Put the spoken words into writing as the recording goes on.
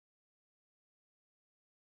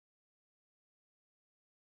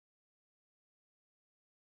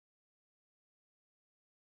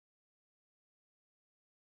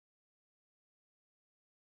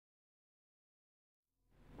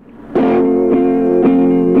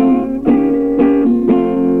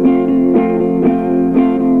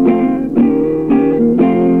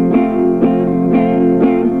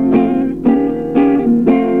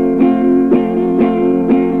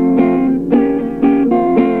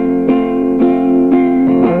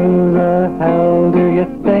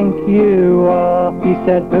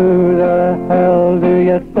said, who the hell do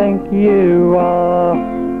you think you are?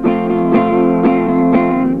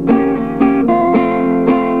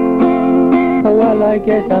 Well, I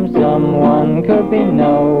guess I'm someone, could be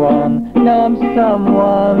no one. No, I'm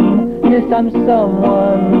someone, yes, I'm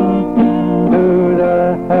someone. Who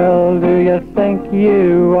the hell do you think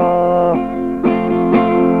you are?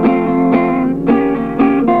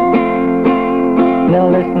 Now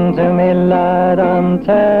listen to me, lad, I'm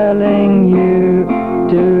telling you,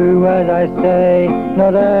 do as I say,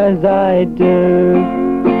 not as I do.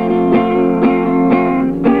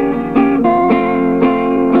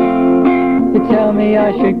 You tell me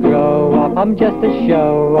I should grow up, I'm just a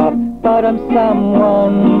show-up, but I'm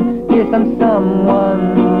someone, yes, I'm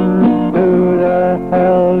someone. Who the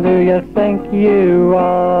hell do you think you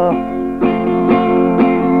are?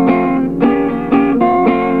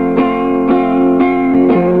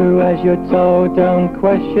 Do as you're told, don't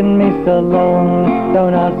question me so long.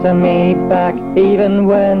 Don't answer me back, even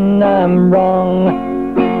when I'm wrong.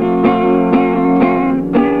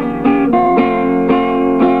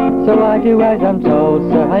 So I do as I'm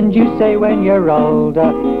told, sir, and you say when you're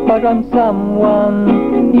older. But I'm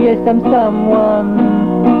someone, yes, I'm someone.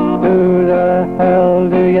 Who the hell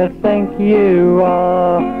do you think you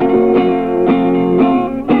are?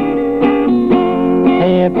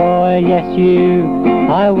 Here, boy, yes, you,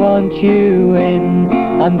 I want you in.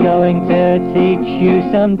 I'm going to teach you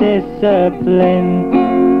some discipline.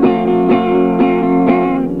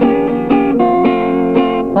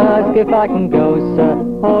 Ask if I can go, sir.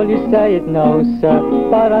 All you say is no, sir.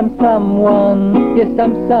 But I'm someone, yes,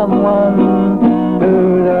 I'm someone.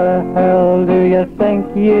 Who the hell do you think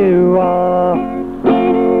you are?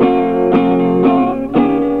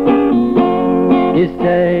 You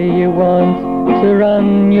say you want to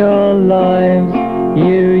run your lives,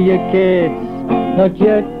 you, your kids, not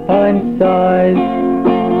yet pint-sized.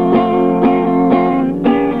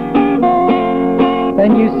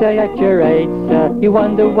 And you say at your age, sir, you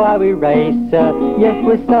wonder why we race, sir. Yes,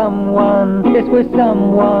 we're someone, yes, we're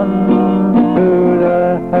someone. Who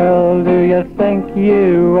the hell do you think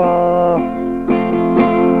you are?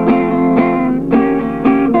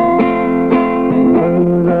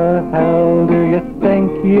 Who the hell do you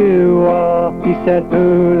think you are? He said,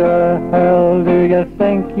 who the hell do you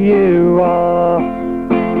think you are?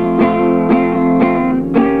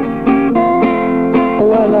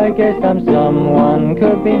 Well, I guess I'm someone,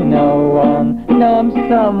 could be no one. No, I'm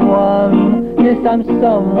someone, yes, I'm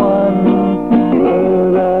someone.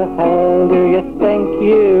 Who the hell do you think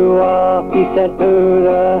you are? He said, who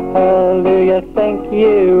the hell do you think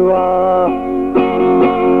you are?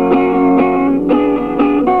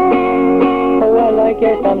 Well, I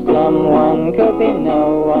guess I'm someone, could be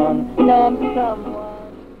no one.